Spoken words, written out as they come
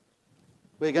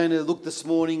We're going to look this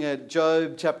morning at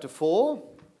Job chapter 4,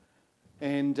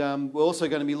 and we're also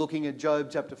going to be looking at Job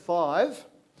chapter 5.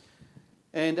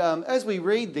 And as we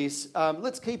read this,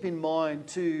 let's keep in mind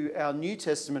to our New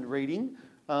Testament reading.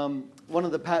 One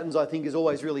of the patterns I think is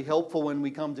always really helpful when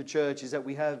we come to church is that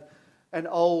we have an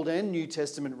Old and New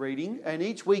Testament reading. And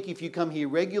each week, if you come here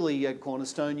regularly at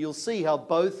Cornerstone, you'll see how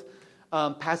both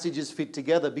passages fit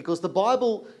together, because the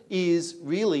Bible is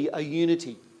really a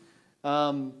unity.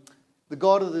 The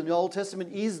God of the Old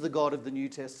Testament is the God of the New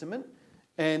Testament,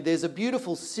 and there's a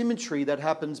beautiful symmetry that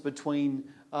happens between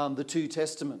the two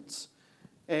testaments.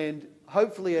 And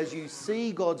hopefully as you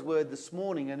see God's word this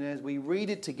morning and as we read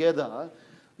it together,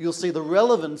 you'll see the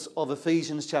relevance of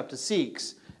Ephesians chapter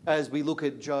 6 as we look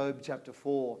at Job chapter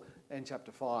 4 and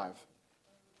chapter 5.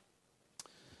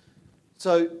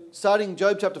 So starting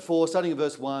Job chapter 4, starting at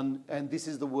verse 1, and this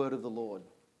is the word of the Lord.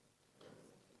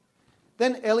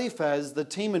 Then Eliphaz the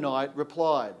Temanite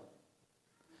replied,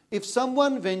 "If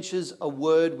someone ventures a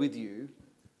word with you,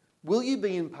 will you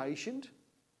be impatient?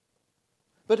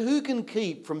 But who can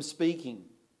keep from speaking?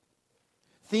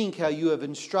 Think how you have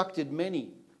instructed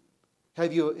many,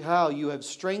 how you have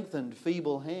strengthened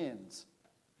feeble hands.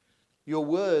 Your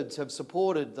words have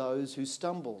supported those who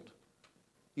stumbled.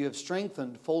 You have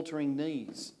strengthened faltering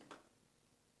knees.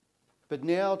 But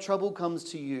now trouble comes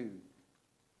to you,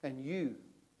 and you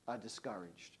are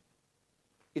discouraged.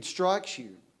 It strikes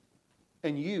you,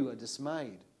 and you are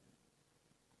dismayed.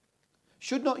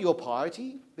 Should not your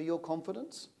piety be your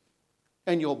confidence,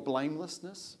 and your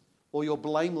blamelessness, or your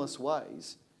blameless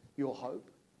ways, your hope?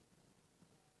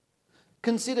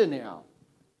 Consider now,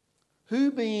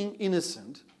 who being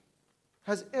innocent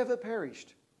has ever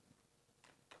perished?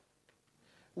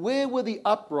 Where were the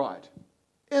upright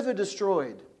ever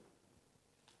destroyed?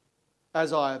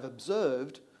 As I have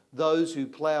observed, those who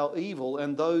plough evil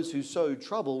and those who sow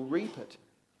trouble reap it.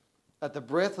 At the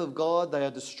breath of God they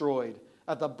are destroyed.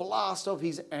 At the blast of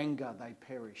his anger they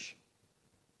perish.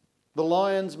 The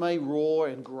lions may roar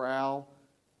and growl,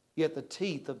 yet the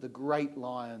teeth of the great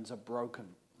lions are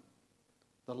broken.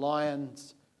 The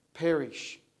lions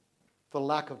perish for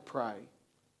lack of prey,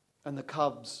 and the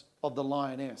cubs of the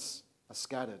lioness are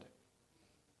scattered.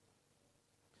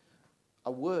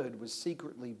 A word was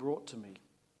secretly brought to me.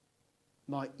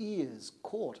 My ears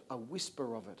caught a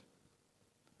whisper of it.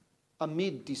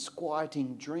 Amid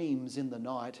disquieting dreams in the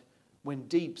night, when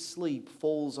deep sleep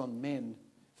falls on men,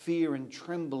 fear and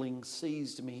trembling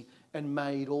seized me and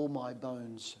made all my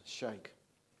bones shake.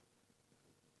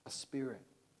 A spirit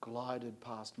glided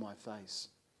past my face,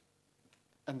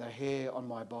 and the hair on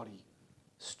my body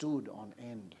stood on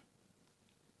end.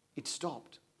 It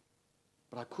stopped,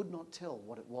 but I could not tell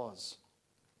what it was.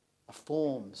 A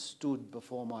form stood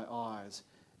before my eyes,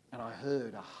 and I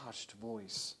heard a hushed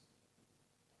voice.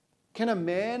 Can a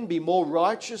man be more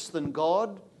righteous than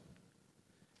God?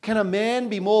 Can a man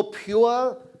be more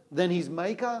pure than his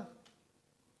Maker?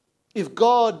 If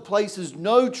God places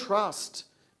no trust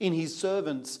in his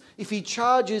servants, if he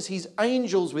charges his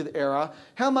angels with error,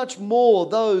 how much more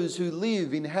those who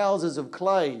live in houses of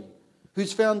clay,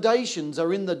 whose foundations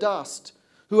are in the dust,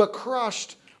 who are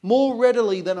crushed more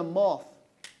readily than a moth?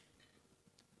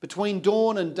 Between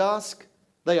dawn and dusk,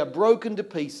 they are broken to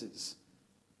pieces.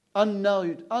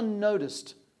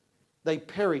 Unnoticed, they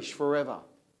perish forever.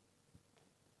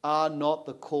 Are not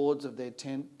the cords of their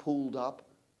tent pulled up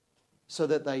so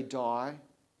that they die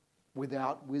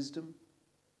without wisdom?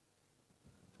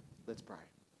 Let's pray.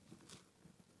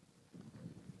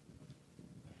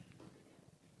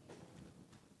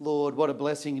 Lord, what a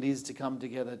blessing it is to come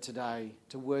together today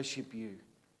to worship you,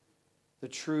 the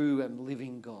true and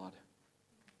living God.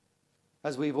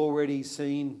 As we've already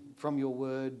seen from your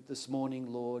word this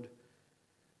morning, Lord,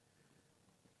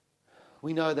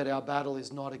 we know that our battle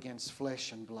is not against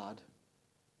flesh and blood,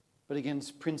 but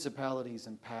against principalities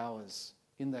and powers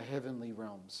in the heavenly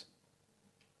realms.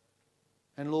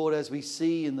 And Lord, as we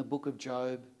see in the book of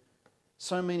Job,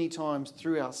 so many times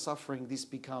through our suffering, this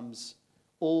becomes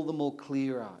all the more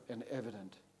clearer and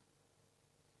evident.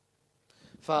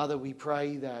 Father, we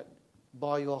pray that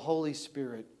by your Holy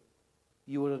Spirit,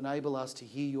 you would enable us to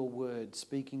hear your word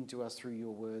speaking to us through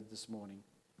your word this morning.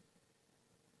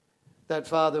 That,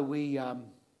 Father, we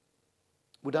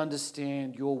would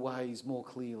understand your ways more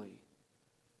clearly,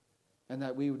 and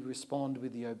that we would respond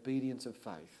with the obedience of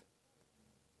faith.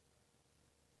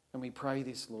 And we pray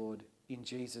this, Lord, in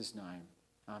Jesus' name.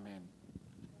 Amen.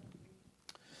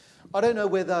 I don't know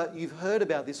whether you've heard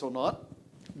about this or not,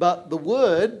 but the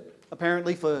word,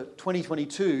 apparently for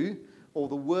 2022, or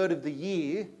the word of the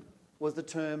year, was the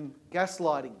term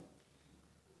gaslighting.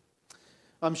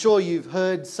 I'm sure you've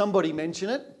heard somebody mention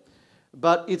it.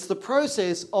 but it's the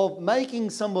process of making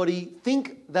somebody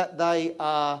think that they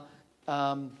are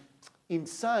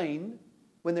insane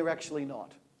when they're actually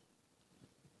not.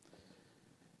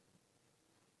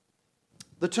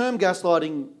 The term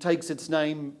gaslighting takes its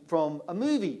name from a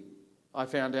movie, I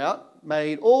found out,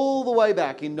 made all the way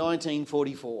back in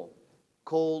 1944,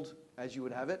 called, as you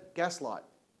would have it, Gaslight.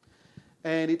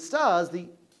 And it stars the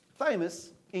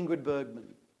famous Ingrid Bergman.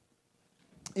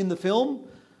 In the film,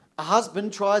 a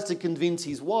husband tries to convince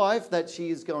his wife that she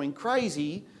is going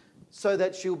crazy so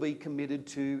that she'll be committed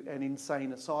to an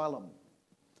insane asylum.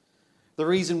 The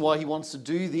reason why he wants to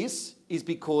do this is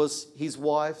because his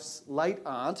wife's late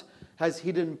aunt has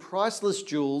hidden priceless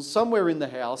jewels somewhere in the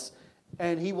house,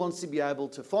 and he wants to be able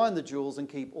to find the jewels and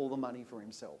keep all the money for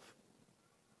himself.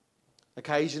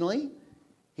 Occasionally,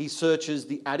 he searches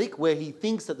the attic where he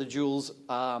thinks that the jewels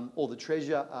or the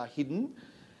treasure are hidden,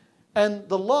 and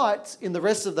the lights in the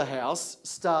rest of the house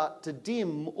start to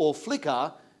dim or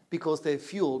flicker because they're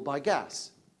fueled by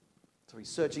gas. So he's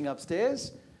searching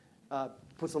upstairs,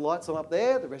 puts the lights on up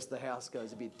there, the rest of the house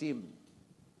goes a bit dim.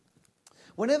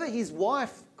 Whenever his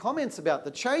wife comments about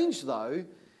the change, though,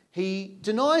 he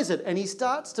denies it and he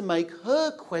starts to make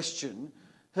her question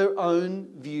her own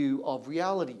view of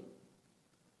reality.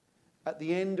 At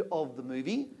the end of the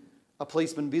movie, a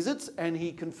policeman visits and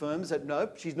he confirms that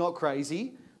nope, she's not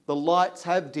crazy. The lights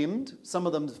have dimmed, some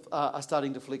of them are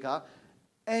starting to flicker,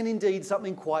 and indeed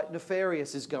something quite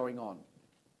nefarious is going on.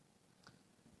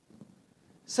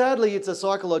 Sadly, it's a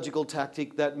psychological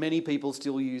tactic that many people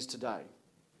still use today.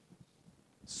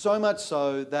 So much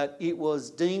so that it was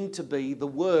deemed to be the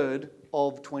word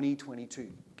of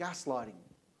 2022, gaslighting.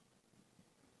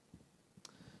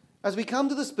 As we come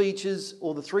to the speeches,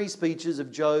 or the three speeches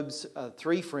of Job's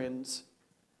three friends,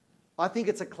 I think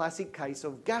it's a classic case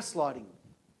of gaslighting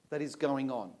that is going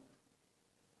on.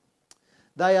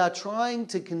 They are trying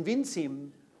to convince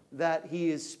him that he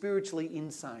is spiritually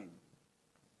insane,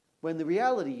 when the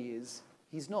reality is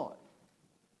he's not.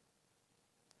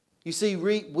 You see,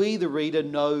 we, the reader,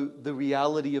 know the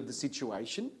reality of the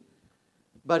situation,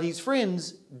 but his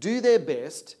friends do their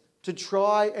best to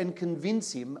try and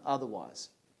convince him otherwise.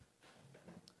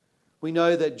 We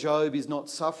know that Job is not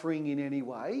suffering in any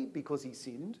way because he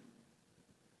sinned,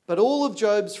 but all of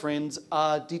Job's friends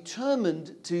are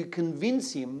determined to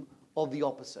convince him of the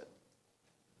opposite.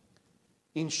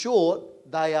 In short,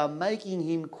 they are making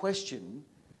him question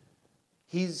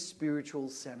his spiritual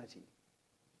sanity.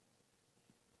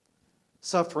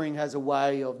 Suffering has a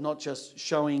way of not just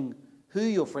showing who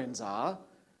your friends are,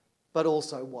 but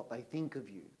also what they think of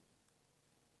you.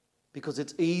 Because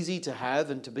it's easy to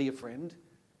have and to be a friend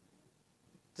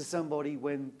to somebody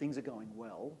when things are going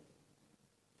well.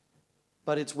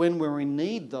 But it's when we're in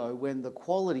need, though, when the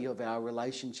quality of our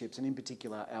relationships, and in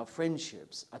particular our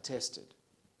friendships, are tested.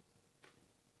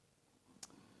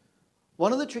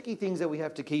 One of the tricky things that we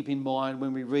have to keep in mind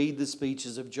when we read the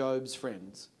speeches of Job's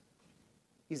friends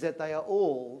is that they are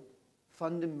all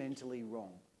fundamentally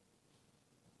wrong.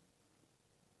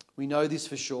 We know this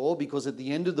for sure because at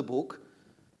the end of the book,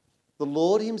 the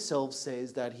Lord himself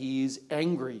says that he is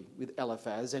angry with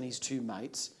Eliphaz and his two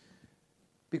mates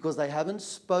because they haven't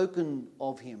spoken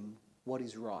of him what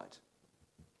is right.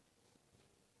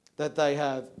 That they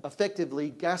have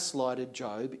effectively gaslighted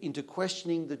Job into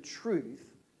questioning the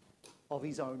truth of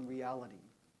his own reality.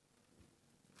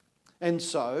 And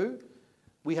so,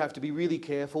 we have to be really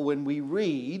careful when we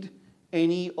read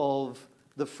any of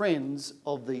the friends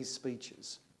of these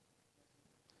speeches,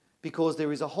 because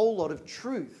there is a whole lot of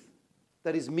truth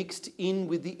that is mixed in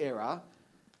with the error,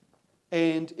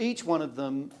 and each one of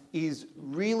them is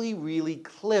really, really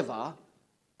clever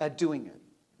at doing it.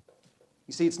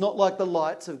 You see, it's not like the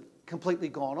lights have completely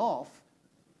gone off.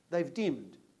 They've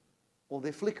dimmed or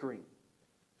they're flickering.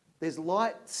 There's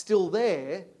light still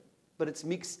there, but it's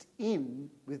mixed in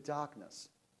with darkness.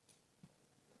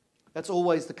 That's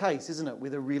always the case, isn't it,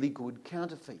 with a really good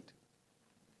counterfeit?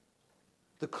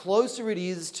 The closer it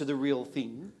is to the real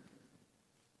thing,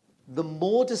 the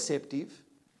more deceptive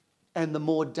and the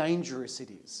more dangerous it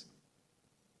is.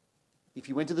 If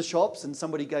you went to the shops and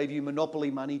somebody gave you Monopoly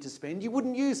money to spend, you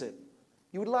wouldn't use it.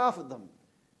 You would laugh at them.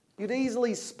 You'd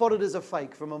easily spot it as a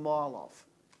fake from a mile off.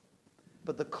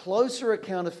 But the closer a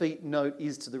counterfeit note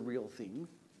is to the real thing,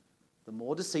 the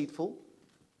more deceitful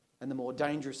and the more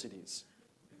dangerous it is.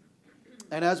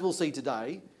 And as we'll see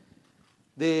today,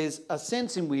 there's a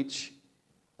sense in which,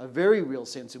 a very real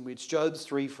sense in which Job's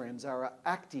three friends are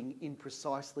acting in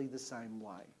precisely the same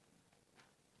way.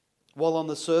 While on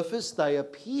the surface they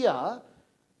appear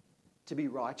to be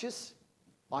righteous,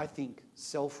 I think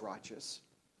self-righteous,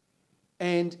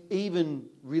 and even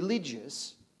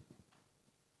religious,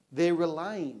 they're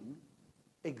relaying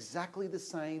exactly the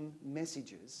same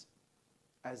messages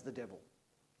as the devil.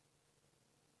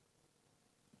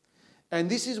 And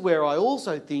this is where I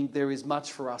also think there is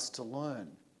much for us to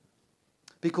learn.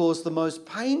 Because the most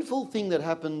painful thing that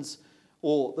happens,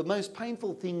 or the most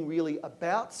painful thing really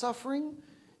about suffering,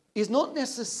 is not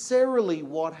necessarily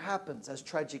what happens, as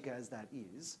tragic as that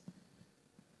is,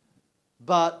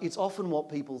 but it's often what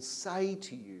people say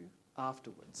to you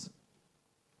afterwards.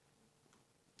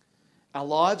 Our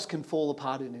lives can fall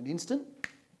apart in an instant,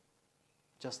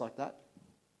 just like that,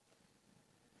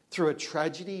 through a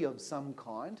tragedy of some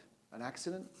kind, an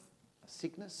accident, a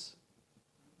sickness.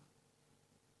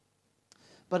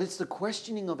 But it's the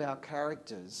questioning of our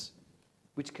characters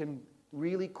which can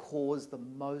really cause the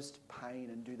most pain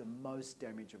and do the most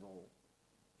damage of all.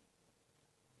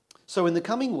 So in the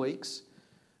coming weeks,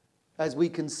 as we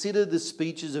consider the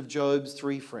speeches of Job's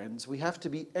three friends, we have to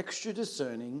be extra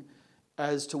discerning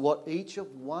as to what each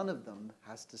of one of them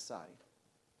has to say.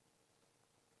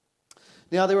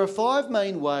 Now, there are 5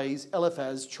 main ways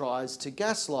Eliphaz tries to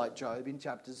gaslight Job in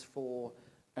chapters 4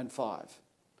 and 5.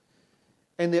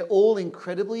 And they're all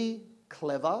incredibly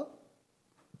clever,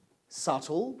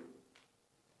 subtle,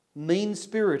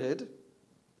 mean-spirited,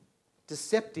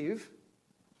 deceptive,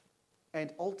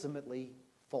 and ultimately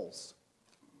false.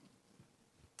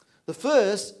 The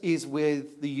first is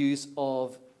with the use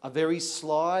of a very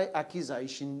sly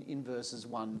accusation in verses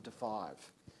 1 to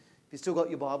 5. If you've still got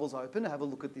your Bibles open, have a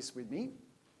look at this with me.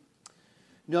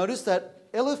 Notice that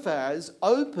Eliphaz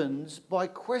opens by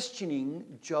questioning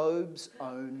Job's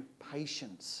own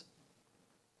patience.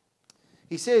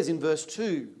 He says in verse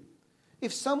 2,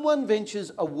 "If someone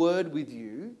ventures a word with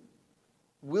you,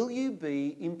 will you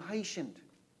be impatient?"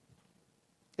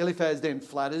 Eliphaz then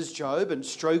flatters Job and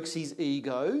strokes his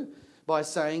ego by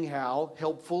saying how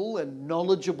helpful and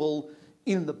knowledgeable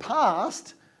in the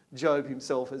past Job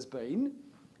himself has been.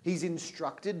 He's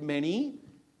instructed many,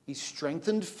 he's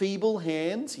strengthened feeble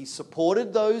hands, he's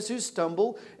supported those who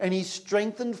stumble, and he's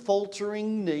strengthened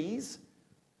faltering knees.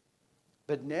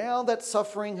 But now that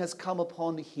suffering has come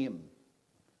upon him,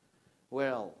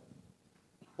 well,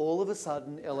 all of a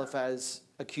sudden Eliphaz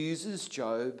accuses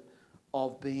Job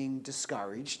of being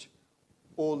discouraged,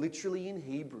 or literally in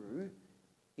Hebrew,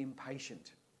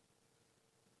 impatient.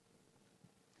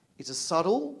 It's a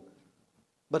subtle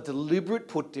but deliberate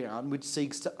put down which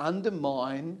seeks to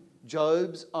undermine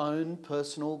Job's own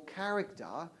personal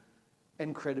character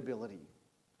and credibility.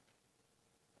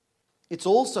 It's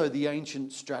also the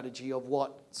ancient strategy of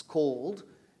what's called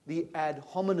the ad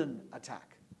hominem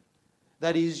attack.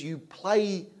 That is, you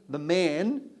play the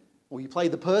man, or you play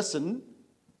the person,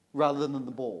 rather than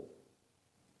the ball.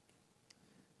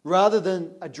 Rather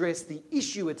than address the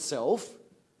issue itself,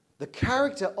 the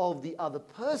character of the other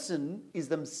person is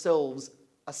themselves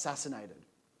assassinated.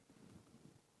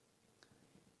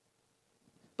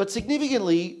 But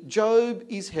significantly, Job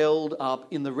is held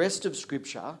up in the rest of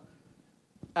Scripture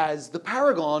as the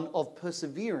paragon of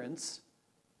perseverance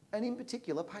and in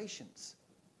particular patience.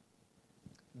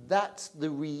 That's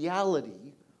the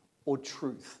reality or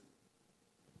truth.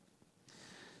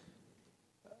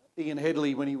 Ian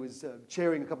Headley, when he was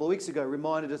sharing a couple of weeks ago,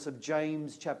 reminded us of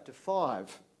James chapter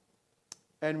 5.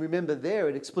 And remember there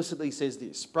it explicitly says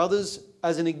this: "Brothers,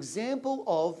 as an example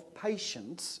of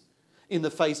patience in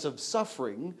the face of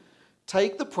suffering,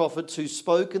 take the prophets who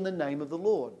spoke in the name of the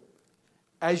Lord.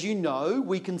 As you know,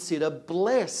 we consider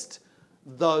blessed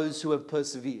those who have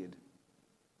persevered."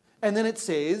 And then it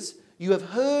says, "You have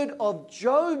heard of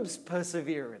Job's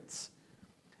perseverance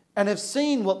and have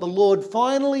seen what the Lord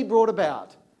finally brought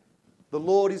about. The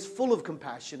Lord is full of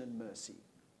compassion and mercy."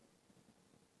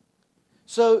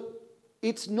 So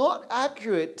it's not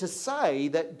accurate to say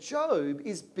that Job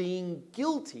is being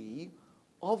guilty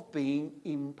of being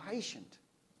impatient.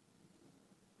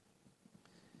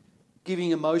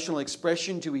 Giving emotional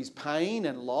expression to his pain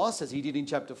and loss, as he did in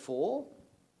chapter 4,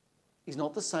 is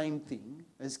not the same thing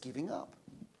as giving up.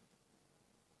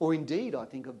 Or indeed, I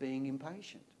think, of being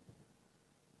impatient.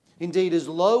 Indeed, as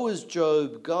low as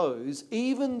Job goes,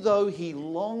 even though he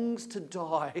longs to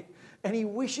die and he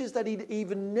wishes that he'd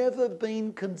even never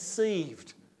been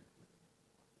conceived,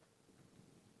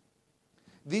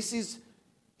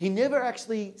 he never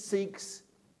actually seeks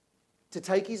to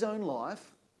take his own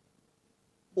life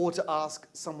or to ask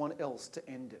someone else to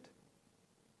end it.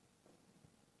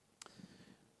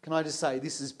 Can I just say,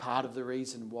 this is part of the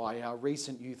reason why our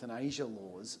recent euthanasia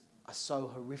laws are so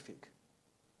horrific.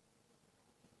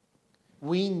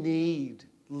 We need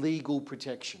legal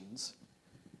protections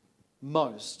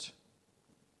most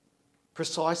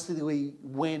precisely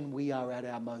when we are at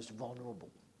our most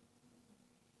vulnerable.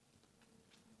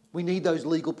 We need those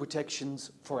legal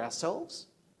protections for ourselves,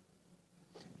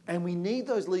 and we need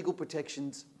those legal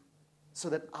protections so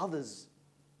that others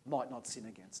might not sin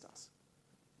against us.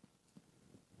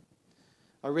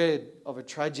 I read of a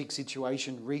tragic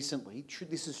situation recently,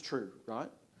 this is true, right?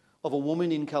 Of a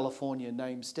woman in California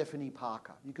named Stephanie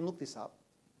Parker. You can look this up.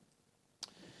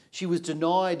 She was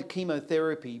denied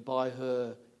chemotherapy by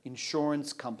her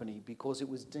insurance company because it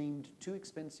was deemed too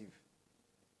expensive.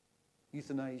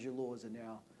 Euthanasia laws are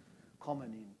now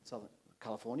common in Southern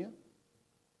California.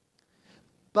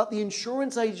 But the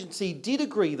insurance agency did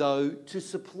agree, though, to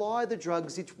supply the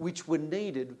drugs which were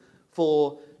needed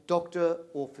for doctor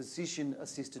or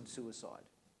physician-assisted suicide,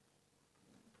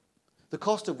 the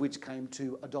cost of which came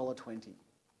to $1.20.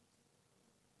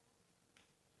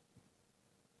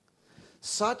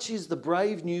 Such is the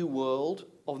brave new world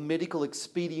of medical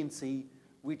expediency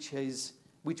which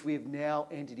we have now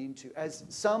entered into. As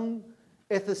some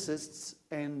ethicists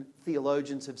and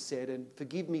theologians have said, and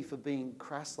forgive me for being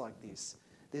crass like this,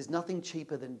 there's nothing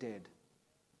cheaper than dead.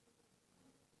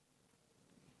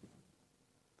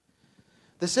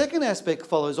 The second aspect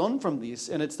follows on from this,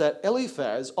 and it's that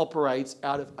Eliphaz operates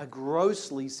out of a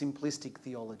grossly simplistic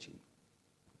theology.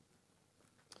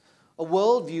 A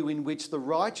worldview in which the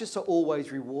righteous are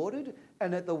always rewarded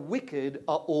and that the wicked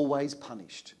are always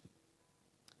punished.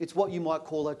 It's what you might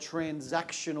call a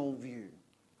transactional view.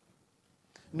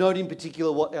 Note in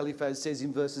particular what Eliphaz says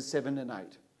in verses 7 and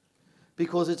 8.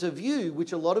 Because it's a view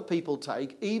which a lot of people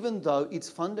take even though it's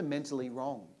fundamentally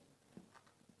wrong.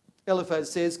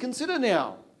 Eliphaz says, "Consider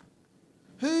now,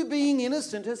 who being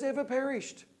innocent has ever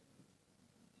perished?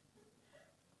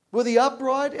 Were the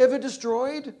upright ever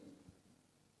destroyed?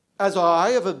 As I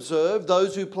have observed,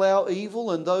 those who plough evil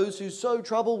and those who sow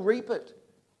trouble reap it."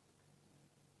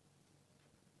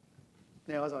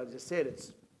 Now, as I just said,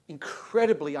 it's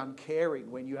incredibly uncaring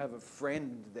when you have a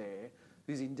friend there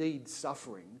who's indeed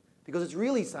suffering, because it's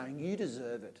really saying you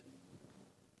deserve it.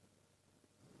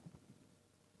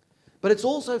 But it's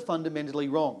also fundamentally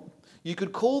wrong. You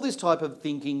could call this type of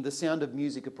thinking the Sound of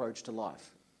Music approach to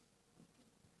life.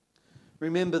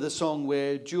 Remember the song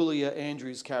where Julia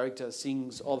Andrews' character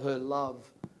sings of her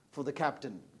love for the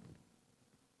captain.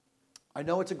 I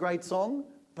know it's a great song,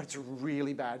 but it's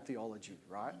really bad theology,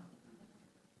 right?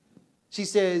 She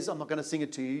says, I'm not going to sing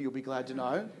it to you, you'll be glad to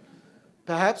know.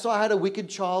 "Perhaps I had a wicked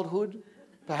childhood,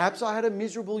 perhaps I had a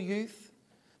miserable youth,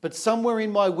 but somewhere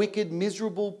in my wicked,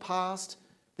 miserable past,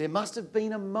 there must have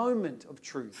been a moment of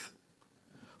truth.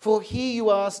 For here you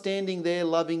are standing there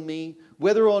loving me,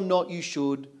 whether or not you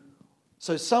should.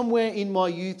 So somewhere in my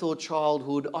youth or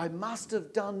childhood, I must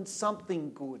have done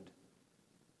something good."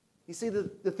 You see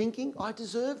the thinking? I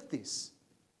deserved this.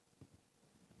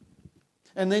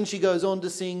 And then she goes on to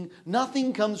sing,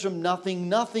 "Nothing comes from nothing,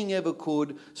 nothing ever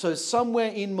could. So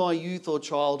somewhere in my youth or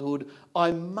childhood,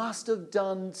 I must have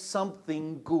done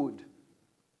something good."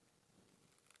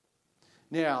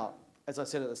 Now, as I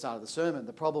said at the start of the sermon,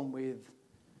 the problem with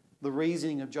the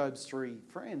reasoning of Job's three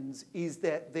friends is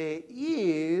that there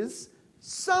is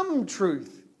some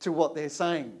truth to what they're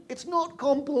saying. It's not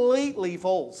completely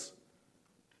false.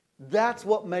 That's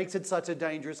what makes it such a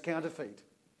dangerous counterfeit.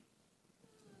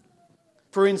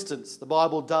 For instance, the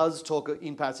Bible does talk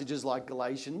in passages like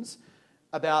Galatians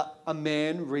about a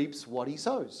man reaps what he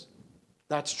sows.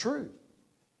 That's true.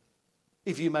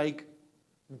 If you make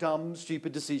dumb,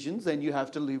 stupid decisions, then you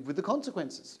have to live with the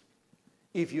consequences.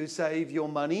 If you save your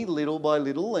money little by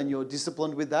little and you're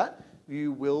disciplined with that,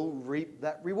 you will reap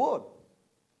that reward.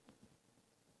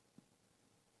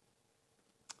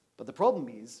 But the problem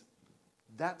is,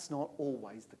 that's not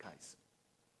always the case.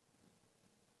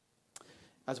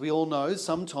 As we all know,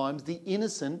 sometimes the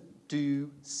innocent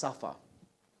do suffer.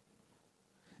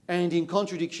 And in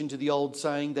contradiction to the old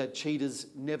saying that cheaters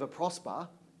never prosper,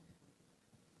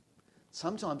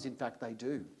 sometimes, in fact, they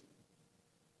do.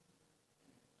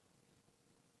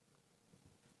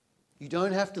 You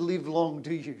don't have to live long,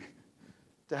 do you,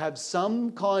 to have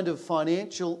some kind of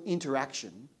financial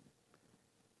interaction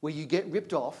where you get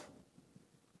ripped off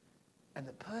and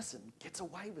the person gets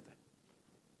away with it.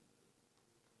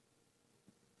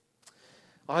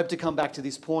 I hope to come back to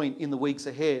this point in the weeks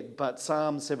ahead, but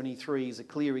Psalm 73 is a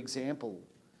clear example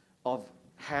of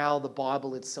how the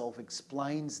Bible itself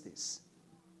explains this.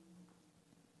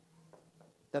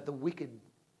 That the wicked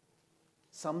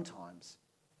sometimes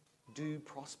do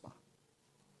prosper.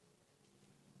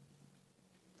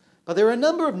 But there are a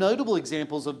number of notable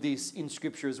examples of this in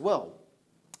Scripture as well.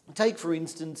 Take, for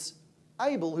instance,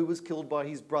 Abel, who was killed by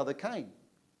his brother Cain.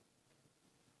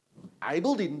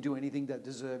 Abel didn't do anything that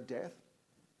deserved death.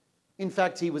 In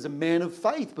fact, he was a man of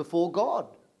faith before God.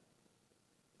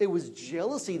 It was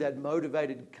jealousy that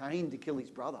motivated Cain to kill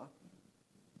his brother.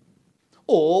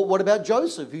 Or what about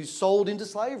Joseph, who's sold into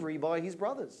slavery by his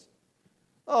brothers?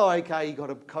 Oh, okay, he got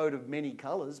a coat of many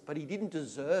colours, but he didn't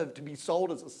deserve to be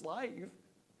sold as a slave.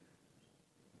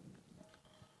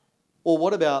 Or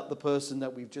what about the person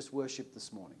that we've just worshipped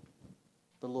this morning,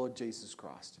 the Lord Jesus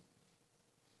Christ,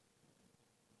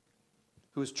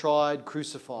 who was tried,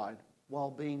 crucified, while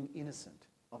being innocent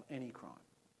of any crime?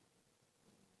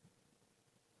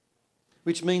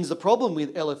 Which means the problem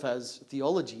with Eliphaz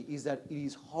theology is that it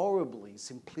is horribly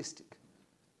simplistic.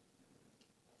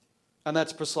 And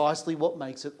that's precisely what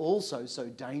makes it also so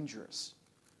dangerous.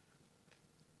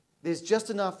 There's just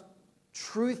enough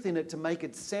truth in it to make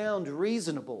it sound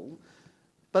reasonable,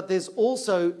 but there's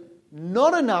also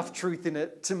not enough truth in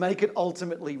it to make it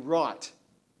ultimately right.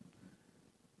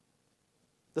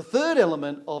 The third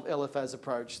element of Eliphaz's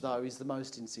approach, though, is the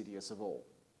most insidious of all.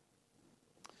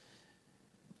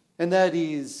 And that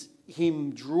is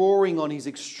him drawing on his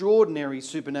extraordinary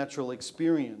supernatural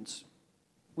experience,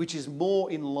 which is more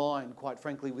in line, quite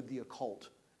frankly, with the occult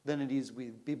than it is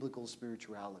with biblical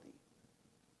spirituality.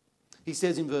 He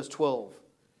says in verse 12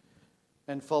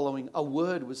 and following, "A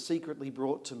word was secretly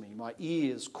brought to me. My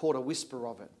ears caught a whisper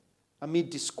of it.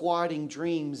 Amid disquieting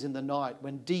dreams in the night,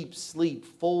 when deep sleep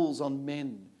falls on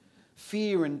men,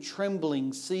 fear and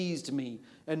trembling seized me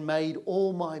and made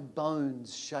all my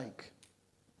bones shake.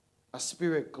 A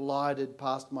spirit glided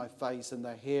past my face and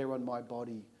the hair on my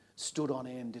body stood on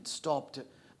end. It stopped,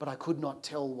 but I could not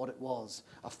tell what it was.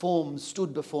 A form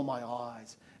stood before my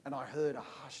eyes and I heard a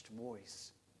hushed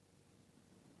voice."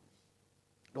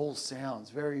 It all sounds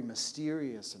very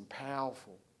mysterious and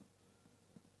powerful,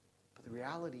 but the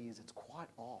reality is it's quite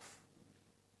off.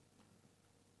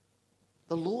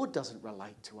 The Lord doesn't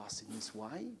relate to us in this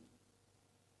way,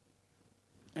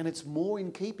 and it's more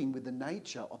in keeping with the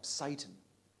nature of Satan.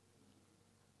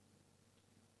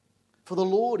 For the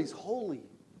Lord is holy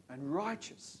and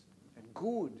righteous and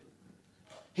good.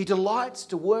 He delights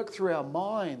to work through our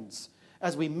minds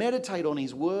as we meditate on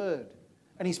His word,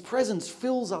 and His presence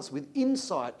fills us with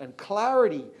insight and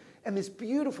clarity and this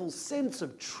beautiful sense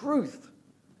of truth.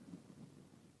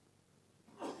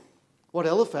 What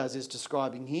Eliphaz is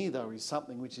describing here, though, is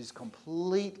something which is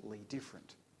completely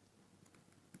different.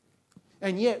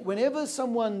 And yet, whenever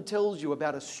someone tells you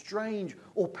about a strange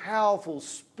or powerful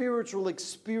spiritual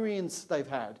experience they've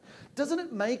had, doesn't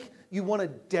it make you want to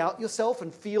doubt yourself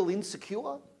and feel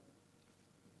insecure?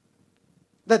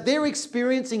 That they're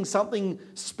experiencing something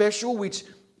special which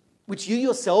you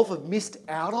yourself have missed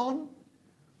out on?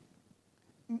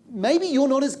 Maybe you're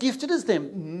not as gifted as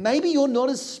them. Maybe you're not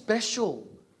as special.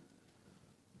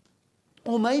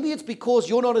 Or maybe it's because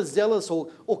you're not as zealous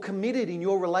or committed in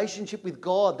your relationship with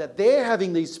God that they're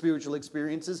having these spiritual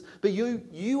experiences, but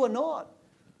you are not.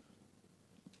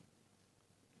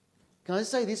 Can I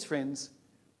say this, friends?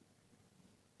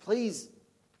 Please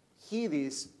hear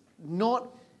this.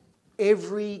 Not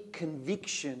every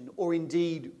conviction or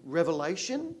indeed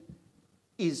revelation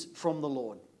is from the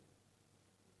Lord.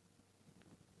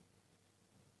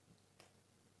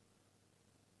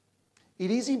 It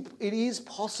is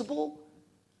possible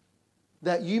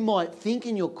that you might think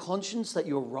in your conscience that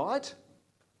you're right,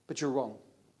 but you're wrong.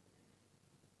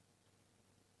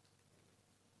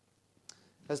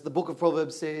 As the book of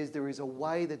Proverbs says, there is a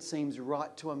way that seems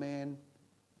right to a man,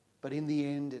 but in the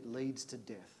end it leads to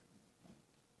death.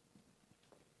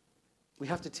 We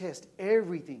have to test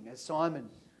everything, as Simon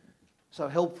so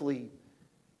helpfully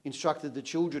instructed the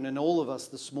children and all of us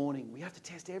this morning. We have to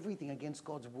test everything against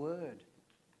God's word.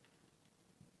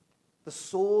 The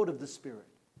sword of the Spirit.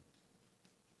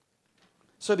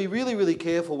 So be really, really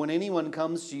careful when anyone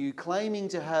comes to you claiming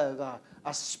to have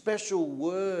a special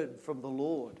word from the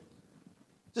Lord.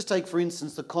 Just take, for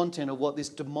instance, the content of what this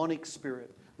demonic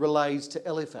spirit relays to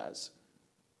Eliphaz.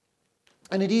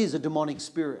 And it is a demonic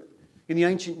spirit. In the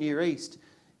ancient Near East,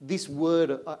 this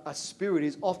word, a spirit,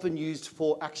 is often used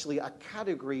for actually a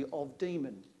category of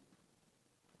demon.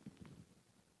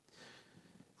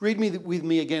 Read with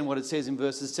me again what it says in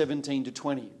verses 17 to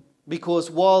 20.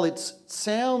 Because while it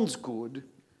sounds good,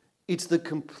 it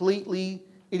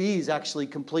is actually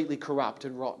completely corrupt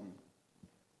and rotten.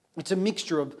 It's a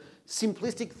mixture of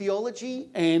simplistic theology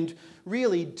and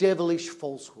really devilish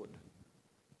falsehood.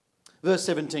 Verse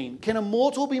 17, "Can a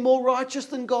mortal be more righteous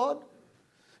than God?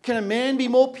 Can a man be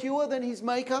more pure than his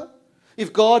maker?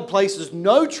 If God places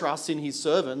no trust in His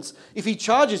servants, if He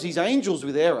charges His angels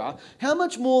with error, how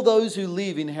much more those who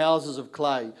live in houses of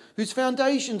clay, whose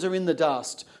foundations are in the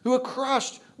dust, who are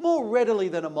crushed more readily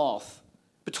than a moth?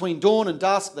 Between dawn and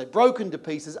dusk they're broken to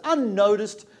pieces,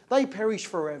 unnoticed, they perish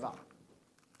forever."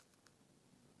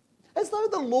 though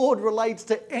the Lord relates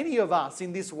to any of us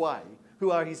in this way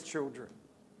who are his children.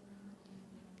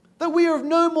 That we are of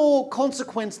no more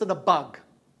consequence than a bug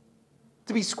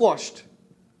to be squashed,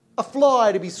 a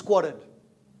fly to be squatted,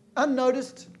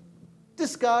 unnoticed,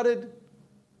 discarded.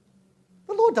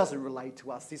 The Lord doesn't relate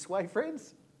to us this way,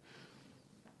 friends.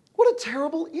 What a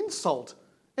terrible insult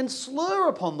and slur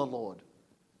upon the Lord.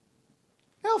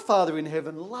 Our Father in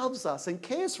heaven loves us and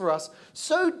cares for us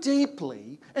so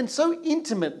deeply and so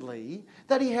intimately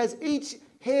that he has each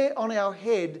hair on our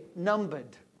head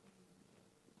numbered.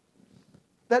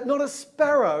 That not a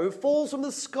sparrow falls from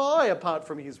the sky apart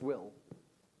from his will.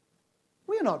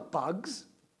 We are not bugs.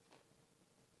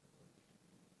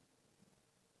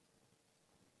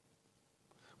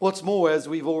 What's more, as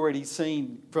we've already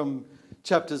seen from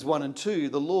chapters 1 and 2,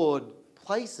 the Lord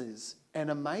places an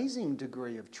amazing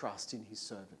degree of trust in his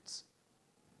servants.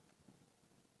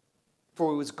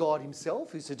 For it was God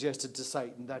himself who suggested to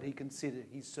Satan that he consider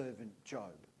his servant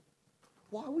Job.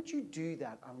 Why would you do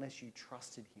that unless you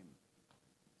trusted him?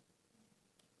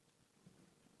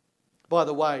 By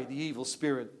the way, the evil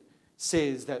spirit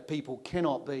says that people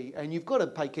cannot be, and you've got to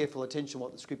pay careful attention to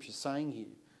what the scripture's saying here,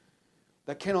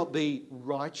 they cannot be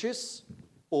righteous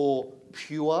or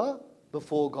pure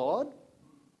before God,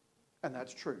 and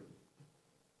that's true.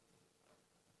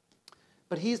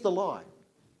 But here's the lie.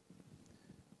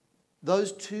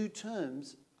 Those two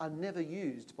terms are never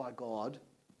used by God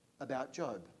about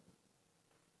Job.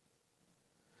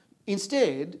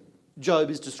 Instead, Job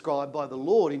is described by the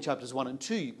Lord in chapters 1 and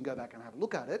 2. You can go back and have a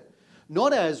look at it.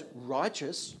 Not as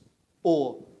righteous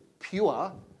or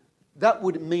pure. That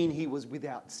would mean he was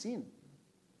without sin.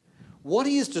 What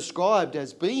he is described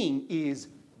as being is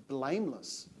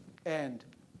blameless and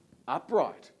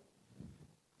upright.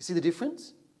 You see the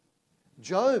difference?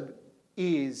 Job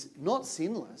is not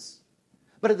sinless,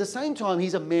 but at the same time,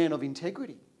 he's a man of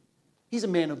integrity. He's a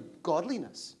man of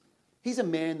godliness. He's a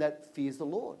man that fears the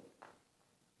Lord.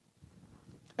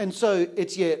 And so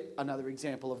it's yet another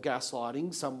example of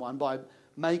gaslighting someone by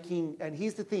making, and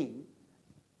here's the thing,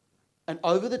 an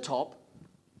over-the-top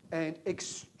and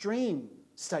extreme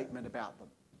statement about them.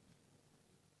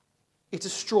 It's a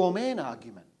straw man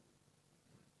argument.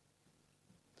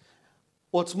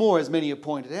 What's more, as many have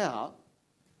pointed out,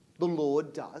 the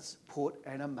Lord does put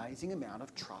an amazing amount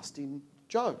of trust in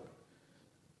Job.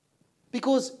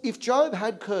 Because if Job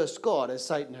had cursed God, as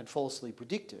Satan had falsely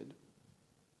predicted,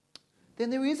 then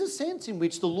there is a sense in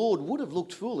which the Lord would have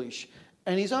looked foolish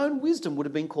and his own wisdom would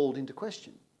have been called into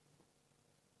question.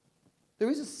 There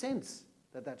is a sense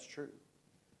that that's true.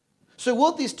 So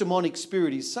what this demonic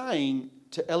spirit is saying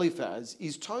to Eliphaz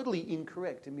is totally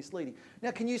incorrect and misleading.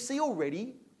 Now, can you see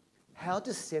already how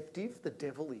deceptive the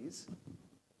devil is?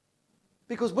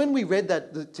 Because when we read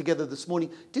that together this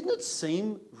morning, didn't it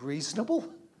seem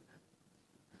reasonable?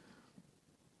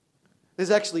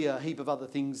 There's actually a heap of other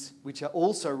things which are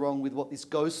also wrong with what this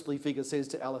ghostly figure says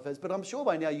to Eliphaz, but I'm sure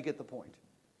by now you get the point.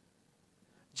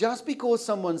 Just because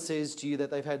someone says to you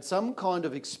that they've had some kind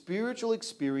of spiritual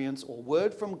experience or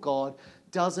word from God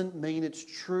doesn't mean it's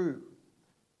true.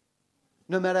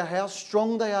 No matter how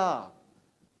strong they are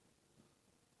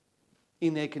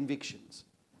in their convictions.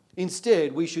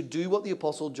 Instead, we should do what the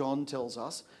Apostle John tells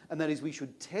us, and that is we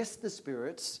should test the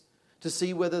spirits to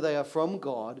see whether they are from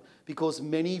God, because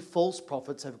many false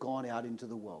prophets have gone out into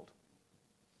the world.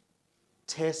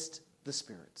 Test the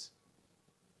spirits.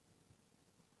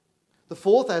 The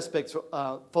fourth aspect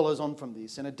follows on from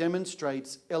this, and it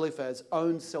demonstrates Eliphaz's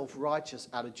own self-righteous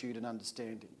attitude and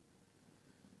understanding.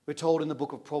 We're told in the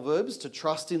book of Proverbs to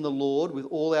trust in the Lord with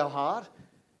all our heart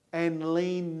and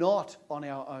lean not on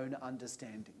our own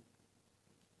understanding.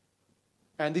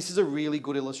 And this is a really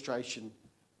good illustration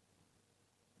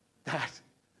that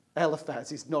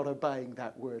Eliphaz is not obeying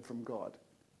that word from God.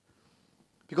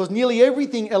 Because nearly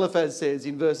everything Eliphaz says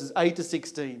in verses 8 to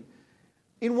 16,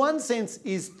 in one sense,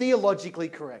 is theologically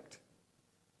correct.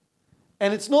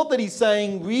 And it's not that he's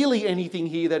saying really anything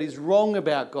here that is wrong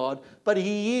about God, but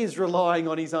he is relying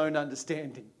on his own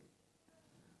understanding.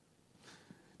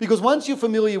 Because once you're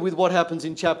familiar with what happens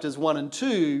in chapters 1 and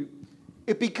 2,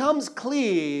 it becomes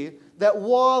clear that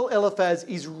while Eliphaz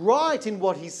is right in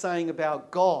what he's saying about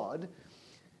God,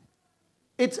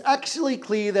 it's actually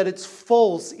clear that it's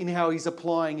false in how he's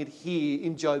applying it here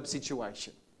in Job's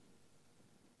situation.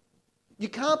 You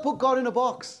can't put God in a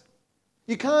box.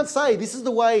 You can't say this is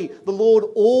the way the Lord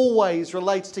always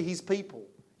relates to his people.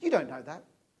 You don't know that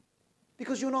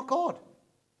because you're not God.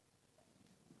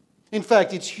 In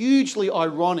fact, it's hugely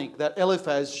ironic that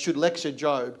Eliphaz should lecture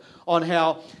Job on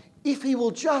how if he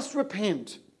will just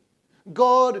repent,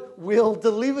 God will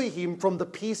deliver him from the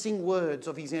piercing words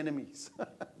of his enemies.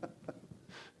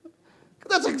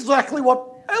 That's exactly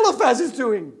what Eliphaz is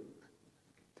doing.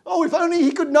 Oh, if only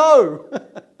he could know.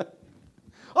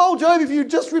 Oh, Job, if you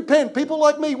just repent, people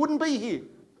like me wouldn't be here.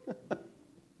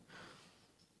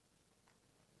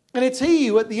 And it's he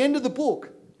who, at the end of the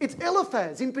book, it's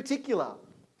Eliphaz in particular.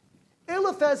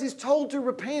 Eliphaz is told to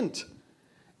repent.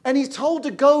 And he's told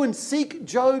to go and seek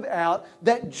Job out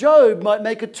that Job might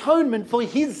make atonement for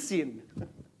his sin.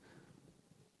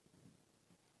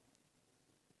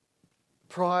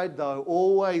 Pride, though,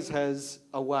 always has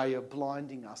a way of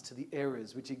blinding us to the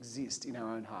errors which exist in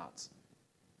our own hearts.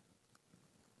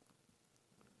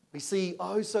 We see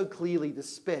oh so clearly the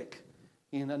speck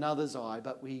in another's eye,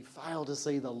 but we fail to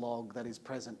see the log that is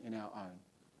present in our own.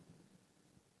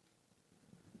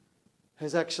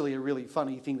 There's actually a really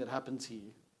funny thing that happens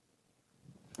here.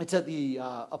 It's that the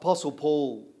Apostle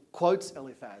Paul quotes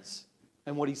Eliphaz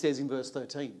and what he says in verse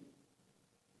 13.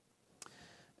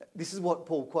 This is what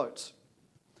Paul quotes.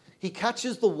 He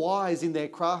catches the wise in their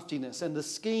craftiness, and the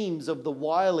schemes of the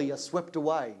wily are swept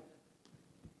away.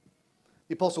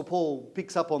 The Apostle Paul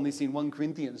picks up on this in 1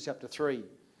 Corinthians chapter 3.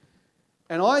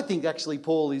 And I think actually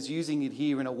Paul is using it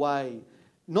here in a way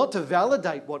not to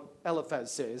validate what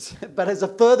Eliphaz says, but as a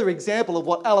further example of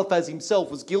what Eliphaz himself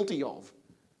was guilty of.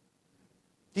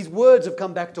 His words have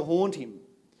come back to haunt him.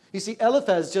 You see,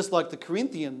 Eliphaz, just like the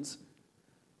Corinthians,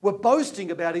 were boasting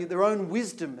about their own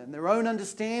wisdom and their own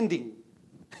understanding.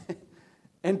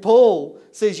 And Paul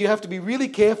says you have to be really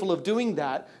careful of doing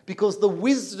that because the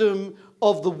wisdom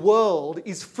of the world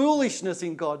is foolishness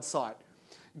in God's sight.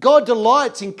 God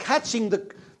delights in catching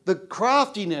the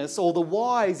craftiness or the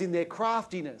wise in their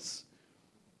craftiness,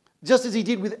 just as he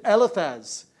did with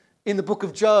Eliphaz in the book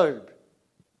of Job.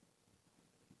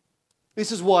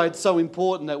 This is why it's so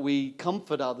important that we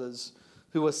comfort others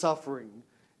who are suffering.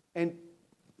 And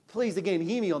please, again,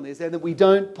 hear me on this, and that we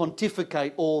don't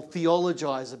pontificate or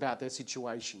theologize about their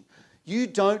situation. You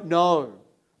don't know.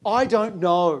 I don't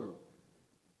know.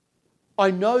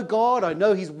 I know God, I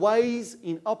know his ways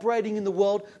in operating in the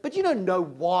world, but you don't know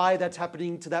why that's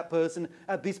happening to that person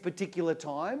at this particular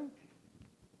time.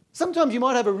 Sometimes you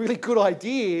might have a really good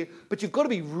idea, but you've got to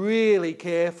be really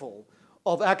careful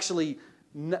of actually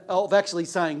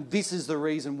saying this is the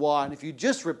reason why. And if you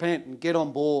just repent and get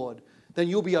on board, then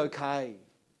you'll be okay.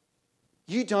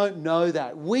 You don't know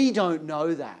that. We don't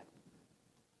know that.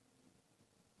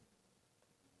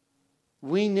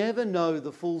 We never know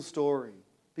the full story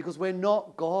because we're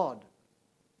not God.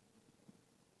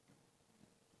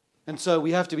 And so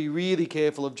we have to be really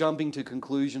careful of jumping to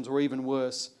conclusions, or even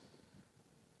worse,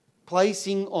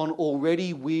 placing on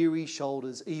already weary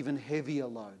shoulders even heavier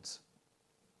loads.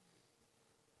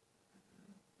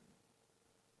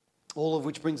 All of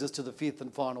which brings us to the fifth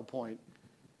and final point,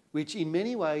 which in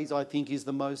many ways I think is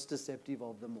the most deceptive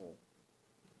of them all.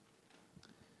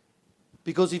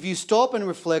 Because if you stop and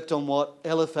reflect on what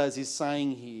Eliphaz is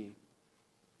saying here,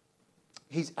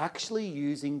 he's actually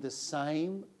using the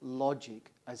same logic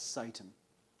as Satan.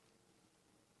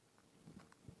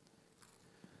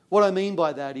 What I mean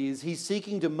by that is he's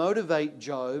seeking to motivate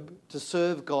Job to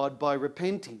serve God by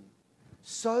repenting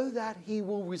so that he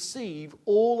will receive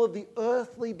all of the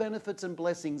earthly benefits and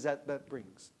blessings that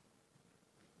brings.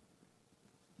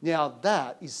 Now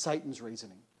that is Satan's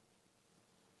reasoning.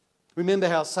 Remember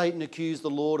how Satan accused the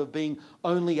Lord of being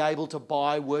only able to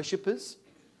buy worshippers?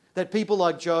 That people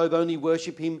like Job only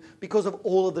worship him because of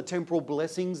all of the temporal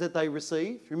blessings that they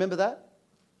receive? Remember that?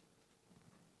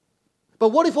 But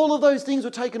what if all of those things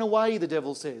were taken away, the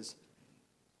devil says?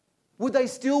 Would they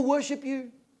still worship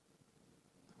you?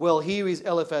 Well, here is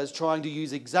Eliphaz trying to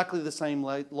use exactly the same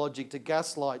logic to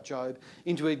gaslight Job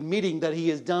into admitting that he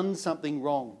has done something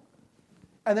wrong.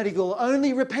 And that if he'll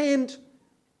only repent,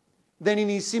 then in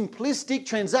his simplistic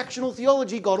transactional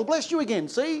theology, God will bless you again.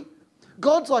 See?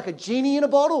 God's like a genie in a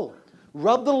bottle.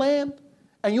 Rub the lamp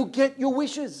and you'll get your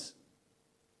wishes.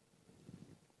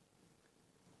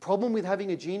 Problem with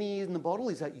having a genie in the bottle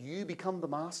is that you become the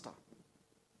master.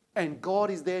 And God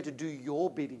is there to do your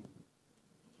bidding.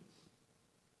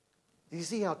 Do you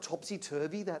see how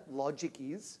topsy-turvy that logic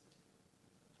is?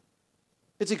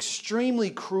 It's extremely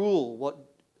cruel what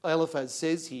Eliphaz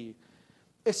says here.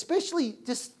 Especially,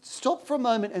 just stop for a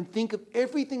moment and think of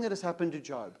everything that has happened to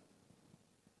Job.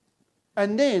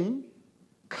 And then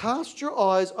cast your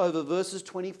eyes over verses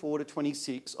 24 to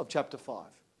 26 of chapter 5.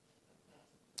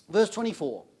 Verse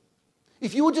 24.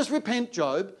 If you will just repent,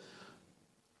 Job,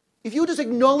 if you will just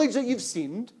acknowledge that you've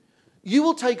sinned, you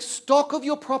will take stock of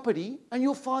your property and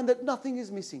you'll find that nothing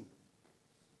is missing.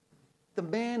 The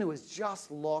man who has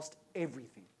just lost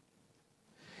everything.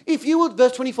 If you will,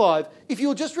 verse 25, if you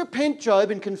will just repent, Job,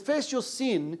 and confess your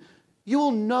sin, You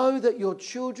will know that your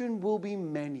children will be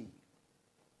many.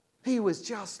 He was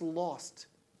just lost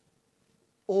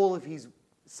all of his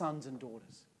sons and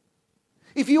daughters.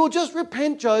 If you will just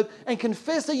repent, Job, and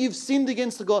confess that you've sinned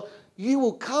against the God, you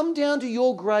will come down to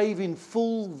your grave in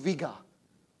full vigour.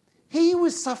 He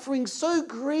was suffering so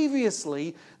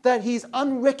grievously that he's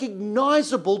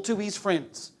unrecognisable to his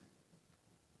friends.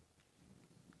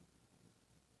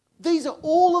 These are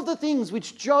all of the things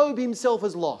which Job himself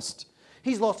has lost.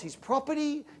 He's lost his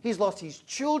property, he's lost his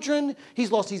children,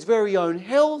 he's lost his very own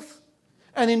health.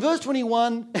 And in verse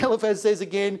 21, Eliphaz says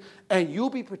again, and you'll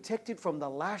be protected from the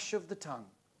lash of the tongue.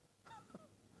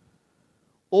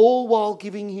 All while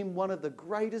giving him one of the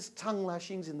greatest tongue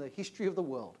lashings in the history of the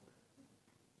world.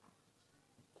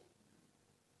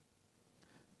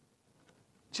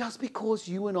 Just because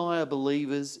you and I are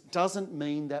believers doesn't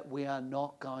mean that we are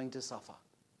not going to suffer.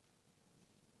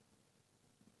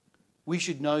 We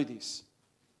should know this.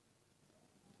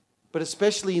 But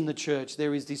especially in the church,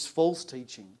 there is this false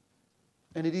teaching.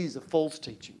 And it is a false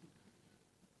teaching.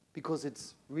 Because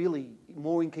it's really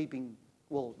more in keeping,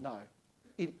 well, no,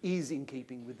 it is in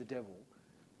keeping with the devil,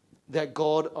 that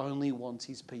God only wants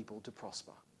his people to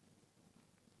prosper.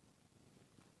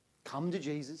 Come to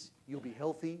Jesus, you'll be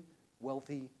healthy,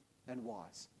 wealthy, and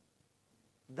wise.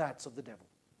 That's of the devil.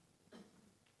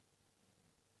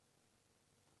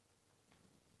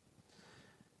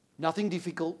 Nothing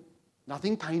difficult,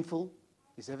 nothing painful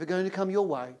is ever going to come your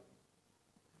way.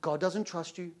 God doesn't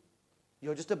trust you.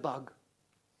 You're just a bug.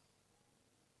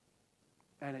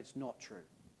 And it's not true.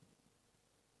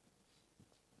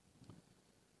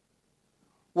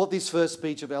 What this first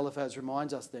speech of Eliphaz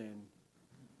reminds us then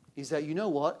is that, you know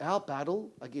what? Our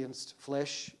battle against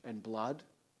flesh and blood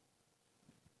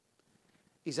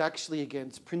is actually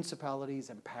against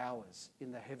principalities and powers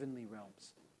in the heavenly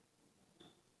realms.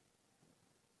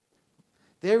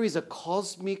 There is a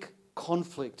cosmic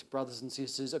conflict, brothers and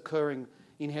sisters, occurring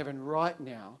in heaven right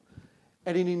now,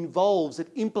 and it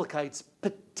implicates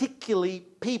particularly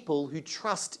people who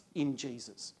trust in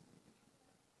Jesus.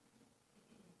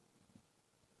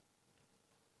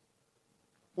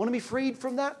 Want to be freed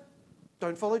from that?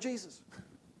 Don't follow Jesus.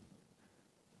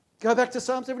 Go back to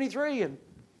Psalm 73 and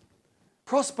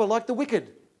prosper like the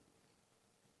wicked.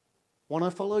 Want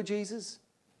to follow Jesus?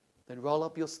 Then roll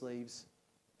up your sleeves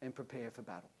and prepare for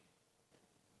battle.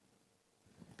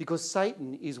 Because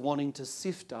Satan is wanting to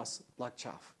sift us like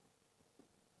chaff.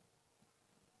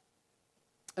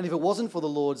 And if it wasn't for the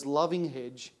Lord's loving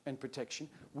hedge and protection,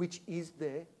 which is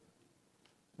there,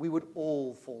 we would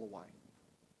all fall away.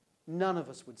 None of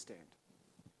us would stand.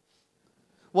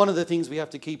 One of the things we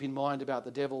have to keep in mind about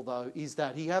the devil, though, is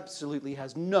that he absolutely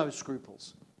has no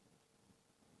scruples.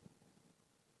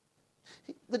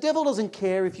 The devil doesn't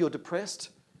care if you're depressed,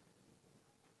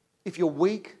 if you're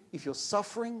weak, if you're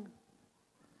suffering.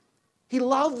 He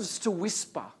loves to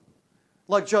whisper,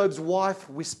 like Job's wife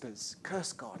whispers,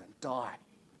 curse God and die.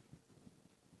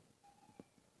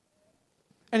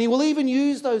 And he will even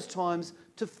use those times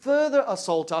to further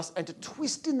assault us and to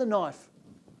twist in the knife.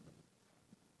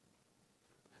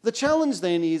 The challenge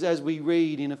then is, as we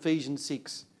read in Ephesians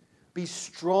 6, be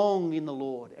strong in the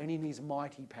Lord and in his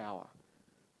mighty power.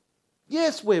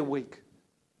 Yes, we're weak,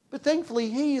 but thankfully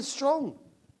he is strong.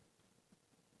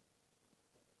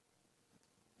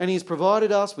 And he has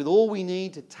provided us with all we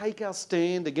need to take our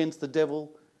stand against the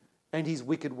devil and his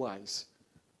wicked ways.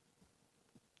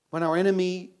 When our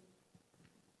enemy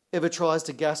ever tries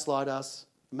to gaslight us,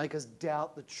 make us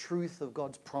doubt the truth of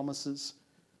God's promises.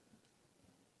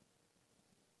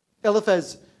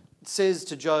 Eliphaz says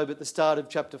to Job at the start of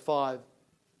chapter 5,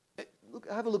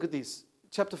 have a look at this.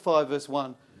 Chapter 5, verse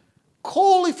 1.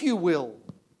 Call if you will,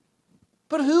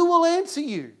 but who will answer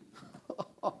you?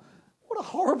 What a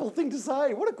horrible thing to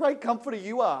say. What a great comforter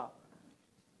you are.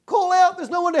 Call out, there's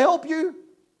no one to help you.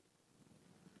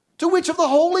 To which of the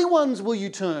holy ones will you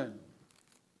turn?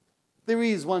 There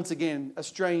is, once again, a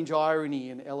strange irony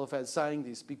in Eliphaz saying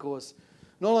this, because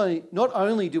not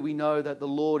only do we know that the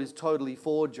Lord is totally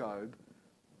for Job,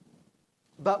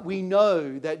 but we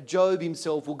know that Job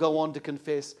himself will go on to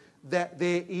confess that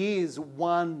there is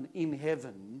one in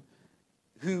heaven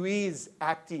who is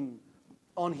acting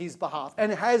on his behalf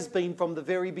and has been from the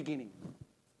very beginning,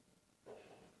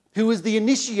 who is the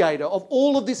initiator of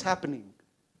all of this happening.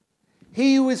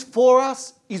 He who is for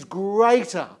us is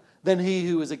greater than he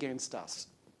who is against us.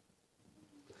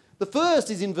 The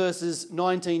first is in verses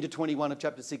 19 to 21 of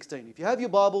chapter 16. If you have your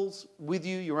Bibles with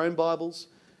you, your own Bibles,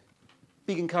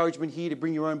 big encouragement here to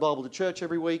bring your own Bible to church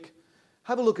every week.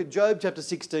 Have a look at Job chapter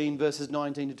 16, verses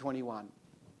 19 to 21.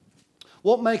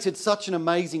 What makes it such an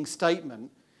amazing statement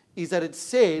is that it's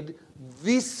said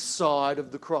this side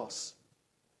of the cross.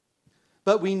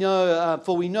 But we know,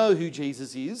 for we know who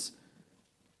Jesus is.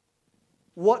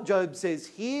 What Job says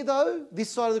here, though, this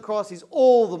side of the cross, is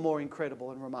all the more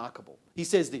incredible and remarkable. He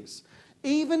says this: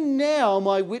 "Even now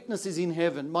my witness is in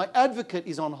heaven, my advocate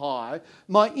is on high,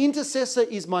 my intercessor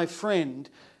is my friend.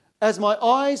 As my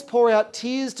eyes pour out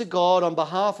tears to God on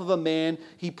behalf of a man,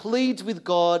 he pleads with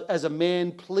God as a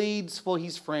man pleads for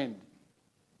his friend."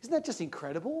 Isn't that just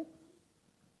incredible?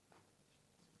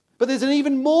 But there's an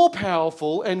even more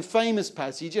powerful and famous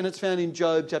passage, and it's found in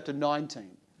Job chapter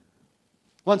 19.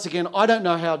 Once again, I don't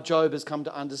know how Job has come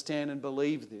to understand and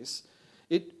believe this.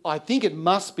 I think it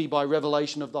must be by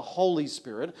revelation of the Holy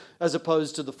Spirit, as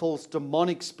opposed to the false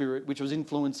demonic spirit which was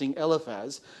influencing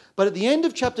Eliphaz. But at the end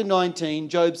of chapter 19,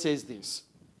 Job says this: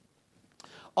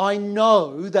 "I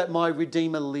know that my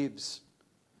Redeemer lives,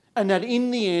 and that in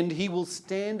the end he will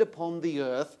stand upon the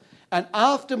earth, and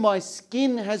after my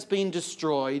skin has been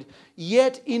destroyed,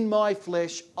 yet in my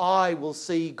flesh I will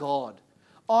see God.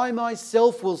 I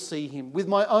myself will see him with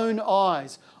my own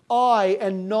eyes, I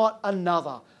and not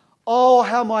another. Oh,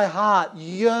 how my heart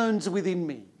yearns within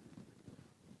me."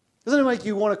 Doesn't it make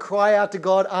you want to cry out to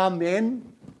God,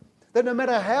 amen? That no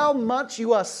matter how much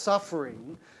you are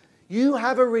suffering, you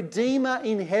have a Redeemer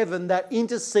in heaven that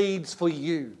intercedes for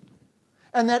you.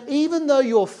 And that even though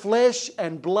your flesh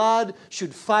and blood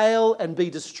should fail and be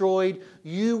destroyed,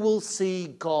 you will see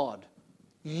God.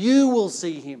 You will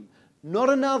see him, not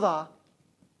another.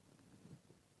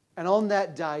 And on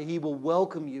that day, he will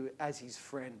welcome you as his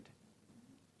friend.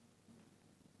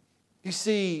 You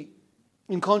see,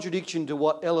 in contradiction to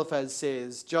what Eliphaz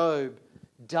says, Job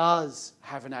does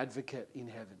have an advocate in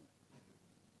heaven.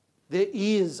 There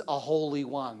is a Holy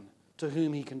One to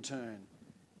whom he can turn.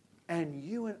 And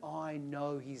you and I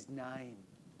know his name.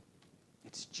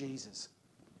 It's Jesus.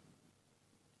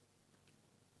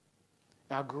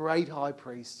 Our great high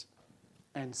priest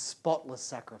and spotless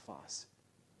sacrifice.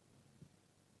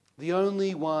 The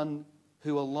only one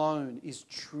who alone is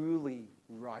truly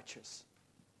righteous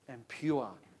and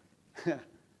pure,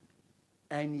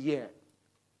 and yet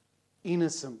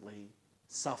innocently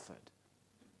suffered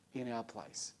in our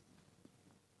place.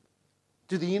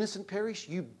 Do the innocent perish?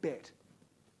 You bet.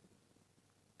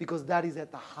 Because that is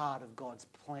at the heart of God's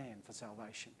plan for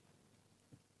salvation.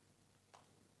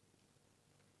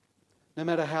 No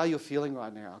matter how you're feeling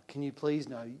right now, can you please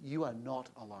know you are not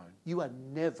alone. You are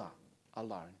never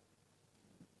alone.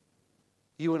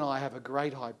 You and I have a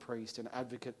great high priest and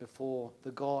advocate before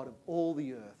the God of all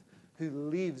the earth, who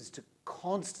lives to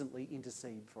constantly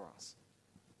intercede for us.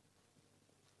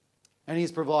 And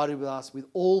he's provided with us with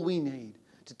all we need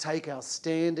to take our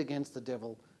stand against the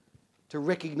devil, to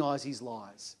recognize his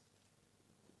lies.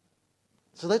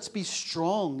 So let's be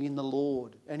strong in the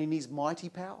Lord and in his mighty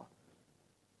power.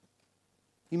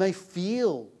 You may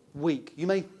feel weak. You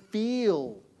may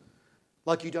feel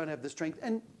like you don't have the strength.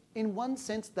 And in one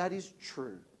sense, that is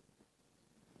true.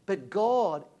 But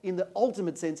God, in the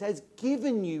ultimate sense, has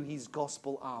given you his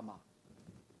gospel armour.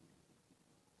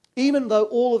 Even though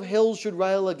all of hell should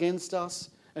rail against us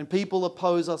and people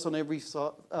oppose us on every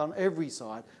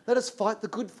side, let us fight the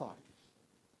good fight.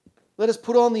 Let us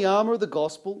put on the armour of the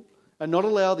gospel and not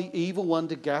allow the evil one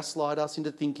to gaslight us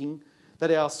into thinking that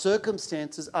our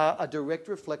circumstances are a direct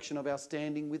reflection of our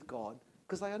standing with God,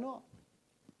 because they are not.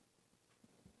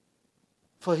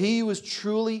 For he who is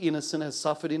truly innocent has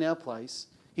suffered in our place.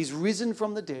 He's risen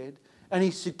from the dead, and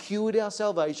he's secured our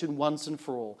salvation once and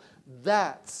for all.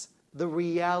 That's the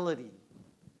reality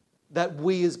that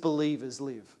we as believers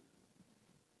live.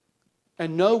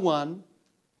 And no one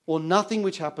or nothing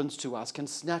which happens to us can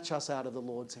snatch us out of the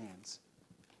Lord's hands.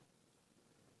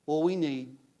 All we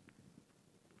need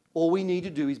to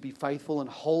do is be faithful and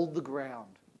hold the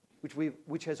ground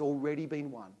which has already been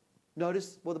won.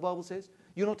 Notice what the Bible says.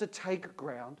 You're not to take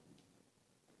ground.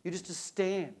 You're just to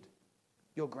stand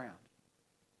your ground.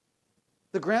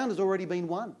 The ground has already been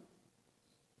won.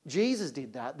 Jesus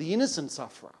did that, the innocent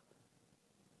sufferer.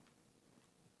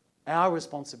 Our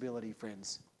responsibility,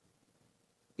 friends,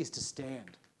 is to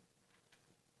stand.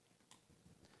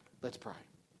 Let's pray.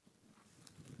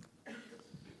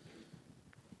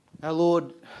 Our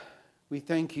Lord, we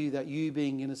thank you that you,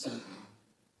 being innocent,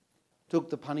 took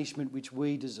the punishment which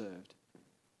we deserved.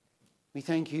 We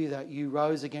thank you that you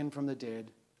rose again from the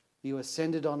dead. You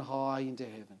ascended on high into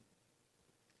heaven.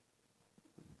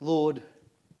 Lord,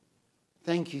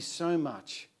 thank you so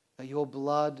much that your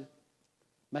blood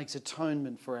makes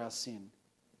atonement for our sin.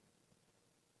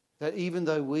 That even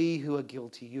though we who are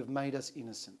guilty, you have made us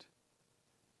innocent.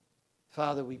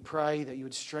 Father, we pray that you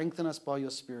would strengthen us by your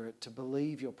Spirit to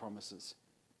believe your promises,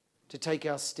 to take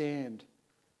our stand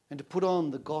and to put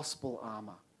on the gospel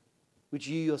armour, which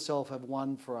you yourself have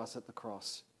won for us at the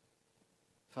cross.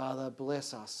 Father,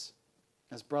 bless us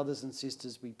as brothers and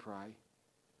sisters, we pray.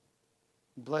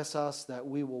 Bless us that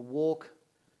we will walk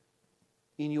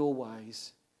in your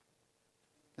ways.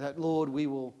 That, Lord, we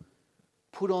will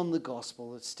put on the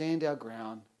gospel, that stand our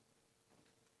ground,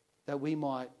 that we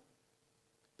might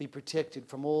be protected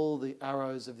from all the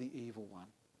arrows of the evil one.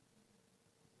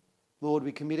 Lord,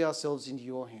 we commit ourselves into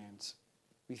your hands.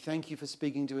 We thank you for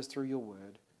speaking to us through your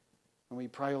word. And we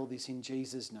pray all this in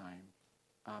Jesus' name.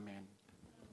 Amen.